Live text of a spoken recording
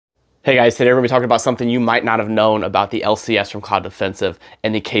Hey guys, today we're going to be talking about something you might not have known about the LCS from Cloud Defensive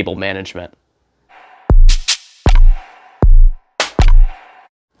and the cable management.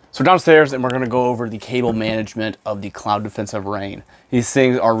 So we're downstairs and we're going to go over the cable management of the Cloud Defensive REIN. These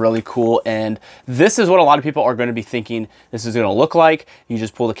things are really cool, and this is what a lot of people are going to be thinking this is going to look like. You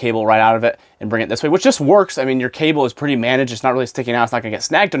just pull the cable right out of it and bring it this way, which just works. I mean, your cable is pretty managed. It's not really sticking out. It's not going to get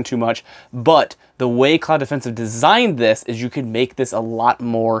snagged on too much, but the way Cloud Defensive designed this is you can make this a lot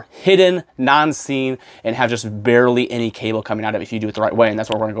more hidden, non-seen, and have just barely any cable coming out of it if you do it the right way, and that's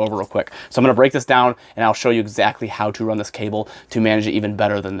what we're going to go over real quick. So I'm going to break this down, and I'll show you exactly how to run this cable to manage it even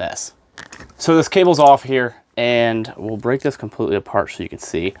better than this. So this cable's off here, and we'll break this completely apart so you can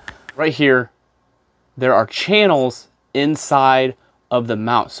see. Right here, there are channels inside of the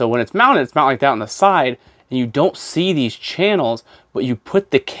mount. So when it's mounted like that on the side, and you don't see these channels, but you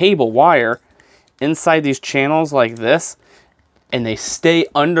put the cable wire inside these channels like this, and they stay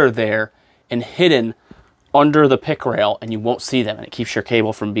under there and hidden under the pick rail, and you won't see them, and it keeps your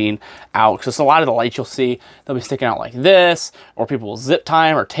cable from being out. Because a lot of the lights you'll see, they'll be sticking out like this, or people will zip tie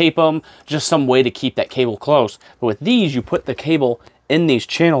them or tape them, just some way to keep that cable close. But with these, you put the cable in these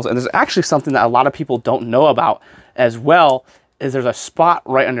channels, and there's actually something that a lot of people don't know about as well, is there's a spot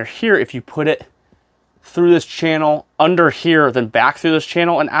right under here. If you put it through this channel, under here, then back through this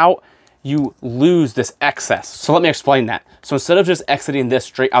channel and out, you lose this excess. So let me explain that. So instead of just exiting this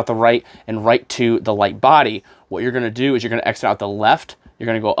straight out the right and right to the light body, what you're gonna do is you're gonna exit out the left, you're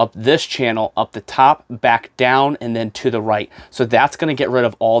gonna go up this channel, up the top, back down, and then to the right. So that's gonna get rid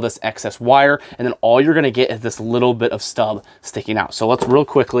of all this excess wire, and then all you're gonna get is this little bit of stub sticking out. So let's real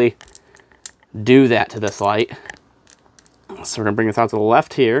quickly do that to this light. So we're gonna bring this out to the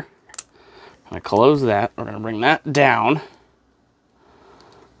left here. I'm gonna close that, we're gonna bring that down.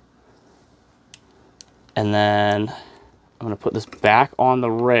 And then I'm going to put this back on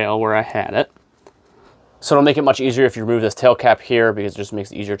the rail where I had it. So it'll make it much easier if you remove this tail cap here, because it just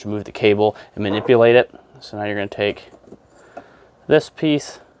makes it easier to move the cable and manipulate it. So now you're going to take this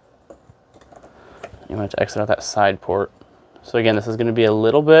piece. You want to exit out that side port. So again, this is going to be a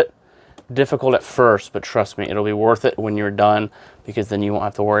little bit difficult at first, but trust me, it'll be worth it when you're done, because then you won't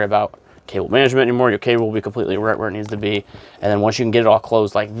have to worry about cable management anymore. Your cable will be completely right where it needs to be. And then once you can get it all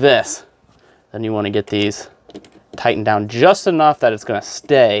closed like this, then you want to get these tightened down just enough that it's going to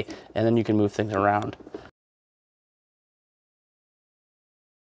stay, and then you can move things around.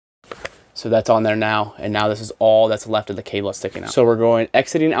 So that's on there now, and now this is all that's left of the cable that's sticking out. So we're going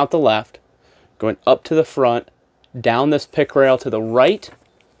exiting out the left, going up to the front, down this pick rail to the right,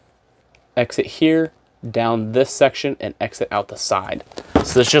 exit here, down this section, and exit out the side.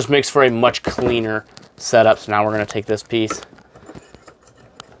 So this just makes for a much cleaner setup. So now we're going to take this piece.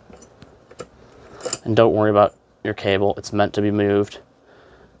 And don't worry about your cable, it's meant to be moved.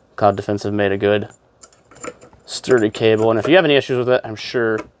 Cloud Defensive made a good, sturdy cable, and if you have any issues with it, I'm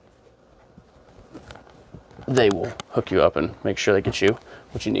sure they will hook you up and make sure they get you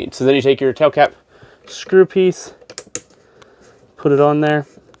what you need. So then you take your tail cap screw piece, put it on there.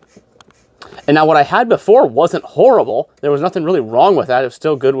 And now what I had before wasn't horrible. There was nothing really wrong with that. It was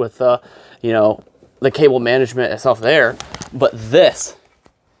still good with, you know, the cable management itself there. But this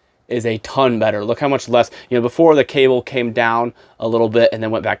is a ton better. Look how much less, you know, before the cable came down a little bit and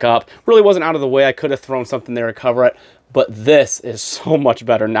then went back up. Really wasn't out of the way. I could have thrown something there to cover it, but this is so much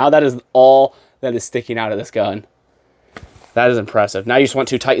better. Now that is all that is sticking out of this gun. That is impressive. Now you just want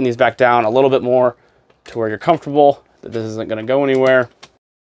to tighten these back down a little bit more to where you're comfortable that this isn't gonna go anywhere.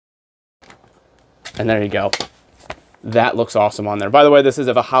 And there you go. That looks awesome on there. By the way, this is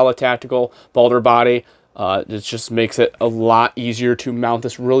a Valhalla Tactical Boulder body. It just makes it a lot easier to mount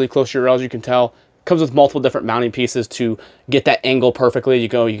this really close to your rail, as you can tell. It comes with multiple different mounting pieces to get that angle perfectly. You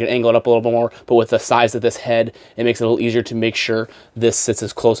can angle it up a little bit more, but with the size of this head, it makes it a little easier to make sure this sits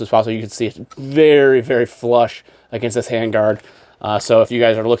as close as possible. You can see it's very, very flush against this handguard. So if you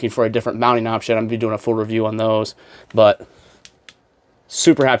guys are looking for a different mounting option, I'm going to be doing a full review on those. But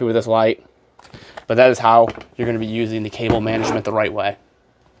super happy with this light. But that is how you're going to be using the cable management the right way.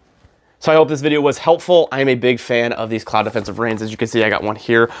 So I hope this video was helpful. I am a big fan of these Cloud Defensive REINs. As you can see, I got one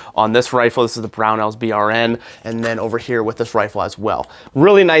here on this rifle. This is the Brownells BRN, and then over here with this rifle as well.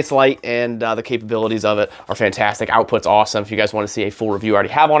 Really nice light, and the capabilities of it are fantastic. Output's awesome. If you guys want to see a full review I already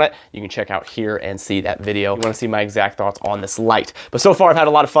have on it, you can check out here and see that video. If you want to see my exact thoughts on this light. But so far, I've had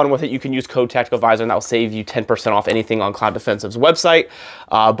a lot of fun with it. You can use code Tactical Advisor, and that will save you 10% off anything on Cloud Defensive's website.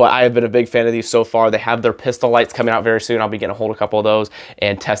 But I have been a big fan of these so far. They have their pistol lights coming out very soon. I'll be getting a hold of a couple of those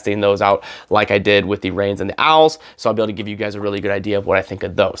and testing those out out like I did with the REINs and the Owls. So I'll be able to give you guys a really good idea of what I think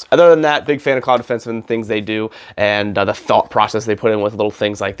of those. Other than that, big fan of Cloud Defense and the things they do and the thought process they put in with little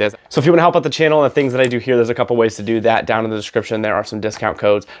things like this. So if you want to help out the channel and the things that I do here, there's a couple ways to do that. Down in the description, there are some discount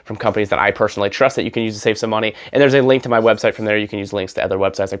codes from companies that I personally trust that you can use to save some money. And there's a link to my website. From there, you can use links to other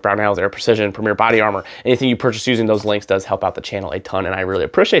websites like Brown Nails, Air Precision, Premier Body Armor. Anything you purchase using those links does help out the channel a ton, and I really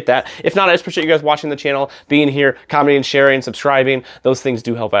appreciate that. If not, I just appreciate you guys watching the channel, being here, commenting, sharing, subscribing. Those things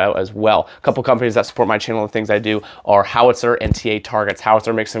do help out as well. A couple companies that support my channel and things I do are Howitzer and TA Targets.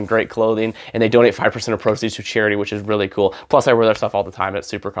 Howitzer makes some great clothing, and they donate 5% of proceeds to charity, which is really cool. Plus, I wear their stuff all the time, and it's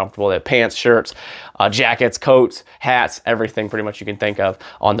super comfortable. They have pants, shirts, jackets, coats, hats, everything pretty much you can think of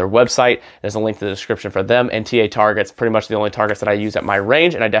on their website. There's a link to the description for them. And TA Targets, pretty much the only targets that I use at my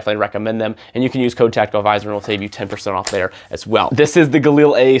range, and I definitely recommend them. And you can use code Tactical Advisor, and it'll save you 10% off there as well. This is the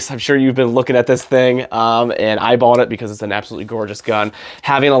Galil Ace. I'm sure you've been looking at this thing and eyeballing it because it's an absolutely gorgeous gun.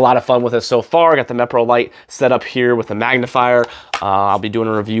 Having a lot of fun with it so far. I got the USElite set up here with the magnifier. I'll be doing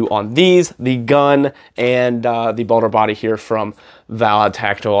a review on these, the gun, and the bolter body here from Valad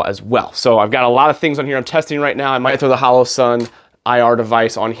Tactical as well. So I've got a lot of things on here I'm testing right now. I might throw the Hollow Sun IR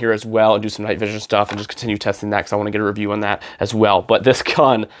device on here as well and do some night vision stuff and just continue testing that because I want to get a review on that as well. But this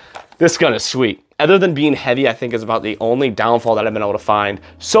gun is sweet. Other than being heavy, I think is about the only downfall that I've been able to find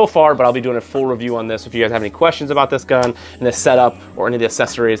so far, but I'll be doing a full review on this. If you guys have any questions about this gun and this setup or any of the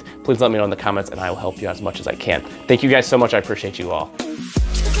accessories, please let me know in the comments and I will help you as much as I can. Thank you guys so much. I appreciate you all.